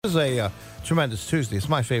This is a tremendous Tuesday. It's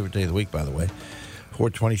my favorite day of the week, by the way.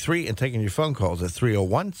 423 and taking your phone calls at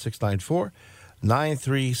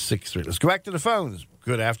 301-694-9363. Let's go back to the phones.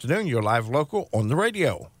 Good afternoon. You're live local on the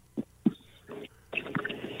radio.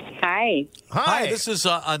 Hi. Hi, this is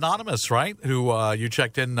Anonymous, right? Who you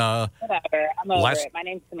checked in Whatever. I'm over it. My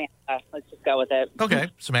name's Samantha. Let's just go with it. Okay,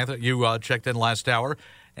 Samantha, you checked in last hour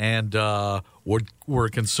and were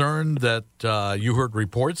concerned that you heard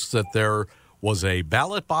reports that there was a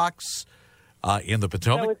ballot box in the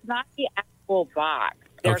Potomac? So it's not the actual box.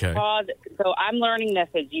 They're called, so I'm learning this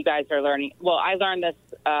as you guys are learning. Well, I learned this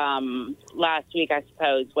last week, I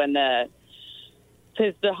suppose, when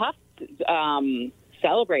because the Huff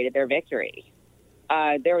celebrated their victory.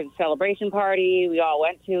 There was a celebration party. We all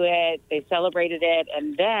went to it. They celebrated it.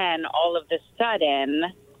 And then all of a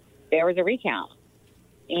sudden, there was a recount.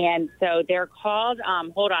 And so they're called,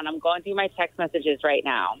 hold on, I'm going through my text messages right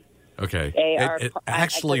now. Okay. It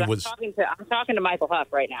actually was. I'm talking to Michael Huff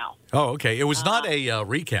right now. Oh, okay. It was not a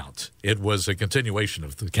recount. It was a continuation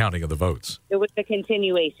of the counting of the votes. It was a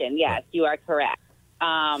continuation. Yes, you are correct.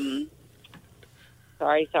 Sorry.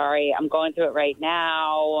 I'm going through it right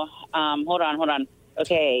now. Hold on.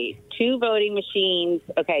 Okay, 2 voting machines.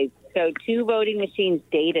 Okay, so 2 voting machines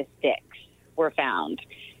data sticks were found.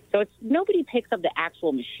 So nobody picks up the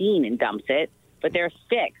actual machine and dumps it. But they're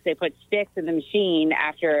sticks. They put sticks in the machine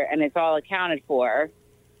and it's all accounted for,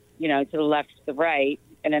 to the left, to the right,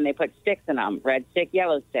 and then they put sticks in them, red stick,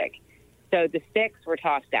 yellow stick. So the sticks were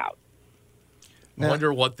tossed out. I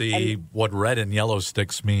wonder what red and yellow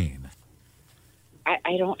sticks mean.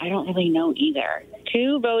 I don't really know either.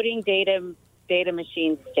 2 voting data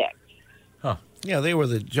machine sticks. Huh. Yeah, they were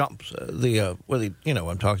the jumps, what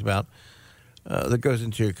I'm talking about, that goes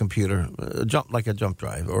into your computer, like a jump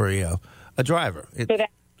drive or a driver. So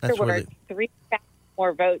afterwards, 3,000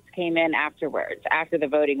 more votes came in afterwards, after the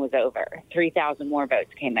voting was over. 3,000 more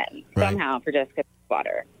votes came in, somehow, for Jessica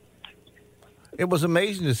Water. It was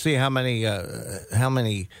amazing to see how many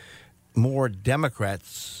more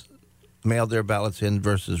Democrats mailed their ballots in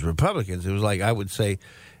versus Republicans. It was like, I would say,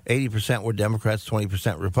 80% were Democrats,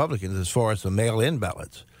 20% Republicans as far as the mail-in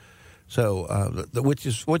ballots. So,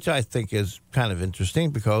 which I think is kind of interesting,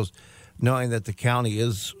 because knowing that the county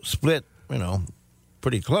is split,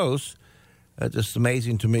 pretty close, just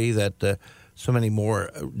amazing to me that so many more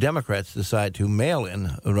Democrats decide to mail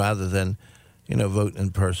in rather than, vote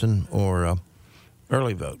in person or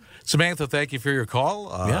early vote. Samantha, thank you for your call.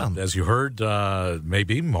 As you heard,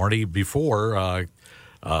 maybe Marty before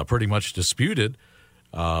pretty much disputed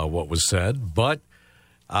what was said, but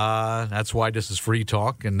that's why this is free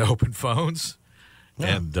talk and open phones.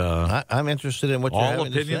 Yeah. And I'm interested in what you're having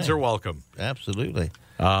to say. All opinions are welcome. Absolutely.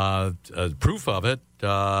 Proof of it,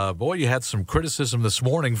 you had some criticism this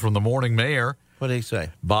morning from the morning mayor. What did he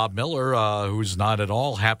say? Bob Miller, who's not at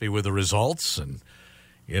all happy with the results and,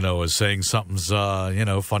 is saying something's,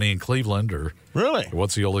 funny in Cleveland or... Really?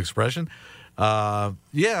 What's the old expression? And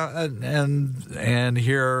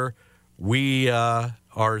here we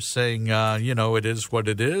are saying, it is what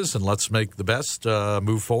it is, and let's make the best,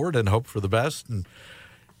 move forward and hope for the best. And,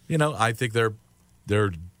 I think there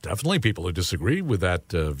are definitely people who disagree with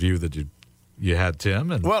that view that you had,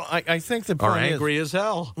 Tim. And I think the point are angry as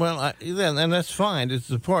hell. Well, and that's fine.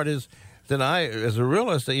 The part is that I, as a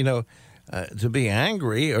realist, to be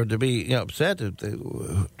angry or to be upset,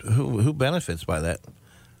 who benefits by that?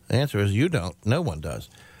 The answer is you don't. No one does.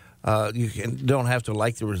 You don't have to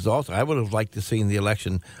like the results. I would have liked to see the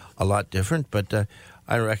election a lot different, but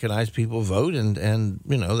I recognize people vote and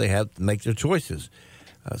they have to make their choices.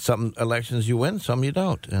 Some elections you win, some you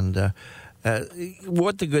don't. And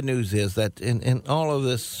what the good news is that in all of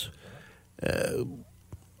this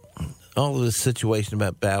situation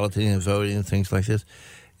about balloting and voting and things like this,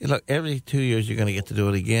 every 2 years you're going to get to do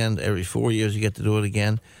it again. Every 4 years you get to do it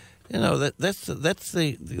again. That's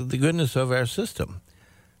the goodness of our system.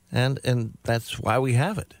 And that's why we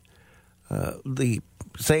have it. The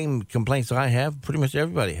same complaints I have, pretty much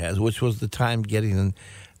everybody has, which was the time getting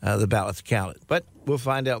the ballots counted. But we'll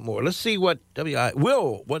find out more. Let's see what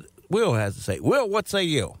Will has to say. Will, what say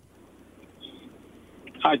you?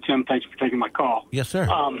 Hi, Tim. Thanks for taking my call. Yes, sir.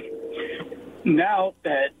 Now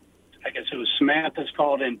that I guess it was Samantha's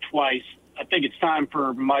called in twice, I think it's time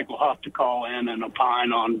for Michael Huff to call in and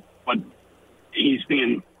opine on what he's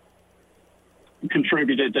being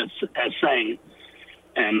contributed as saying.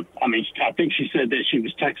 And, I think she said that she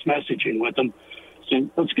was text messaging with him. So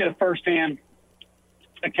let's get a firsthand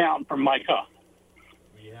account from Mike Huff.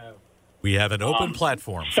 We have an open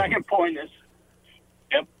platform. Second point is,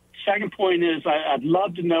 I'd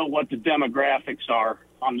love to know what the demographics are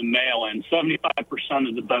on the mail-in, 75%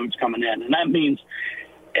 of the votes coming in. And that means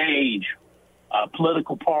age,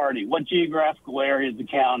 political party, what geographical area of the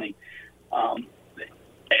county,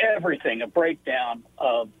 everything, a breakdown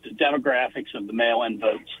of the demographics of the mail-in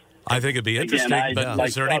votes. I think it'd be interesting, Again, but like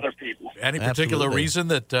is there any particular Absolutely. reason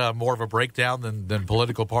that more of a breakdown than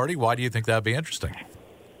political party? Why do you think that'd be interesting?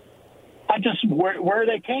 I just where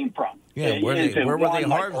they came from. Yeah, where were they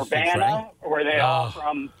harvested, Urbana, Frank? or were they all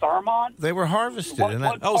from Thurmont? They were harvested. What and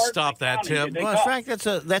part Oh, of stop the that, county Tim. did they well, come? Frank, that's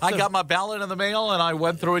I got my ballot in the mail, and I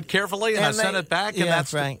went through it carefully, and I sent it back, and yeah,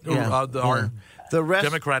 that's Frank, our the rest,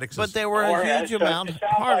 Democratic but system. there were Or, a huge so amount it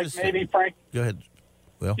sounds harvested. like maybe Frank. Go ahead.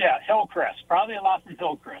 Will. Yeah, Hillcrest, probably a lot from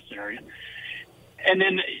Hillcrest area. And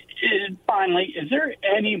then finally, is there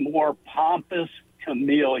any more pompous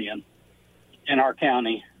chameleon in our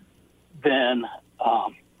county than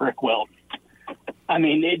Rick Wilton? I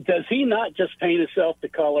mean, does he not just paint himself the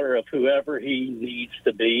color of whoever he needs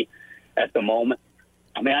to be at the moment?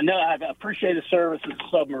 I mean, I know I appreciate his service as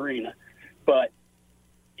a submariner, but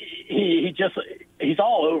he's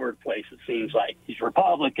all over the place, it seems like. He's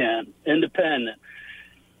Republican, independent,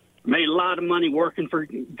 made a lot of money working for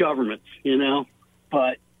governments,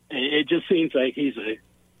 but it just seems like he's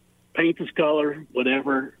paint his color,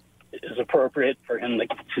 whatever is appropriate for him to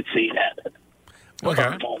succeed at it. Okay.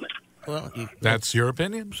 At the moment. Well, That's your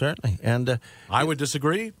opinion? certainly, and I would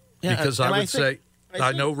disagree Yeah, because and I I would think- say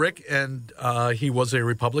I know Rick, and he was a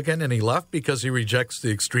Republican, and he left because he rejects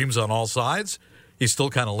the extremes on all sides. He still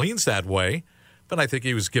kind of leans that way, but I think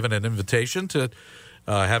he was given an invitation to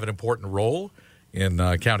have an important role in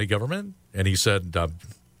county government, and he said,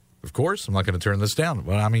 "Of course, I'm not going to turn this down."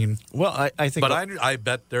 Well, I mean, I think, but I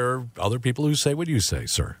bet there are other people who say what you say,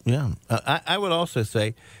 sir. yeah, I would also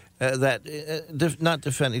say that not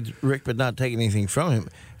defending Rick, but not taking anything from him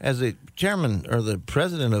as the chairman or the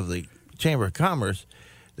president of the Chamber of Commerce.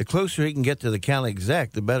 The closer he can get to the county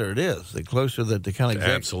exec, the better it is. The closer that the county exec,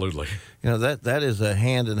 Absolutely. that is a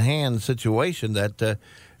hand-in-hand situation that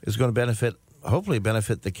is going to hopefully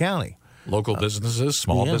benefit the county. Local businesses,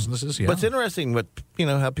 small businesses, yeah. But it's interesting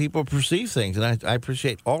how people perceive things, and I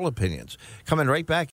appreciate all opinions. Coming right back.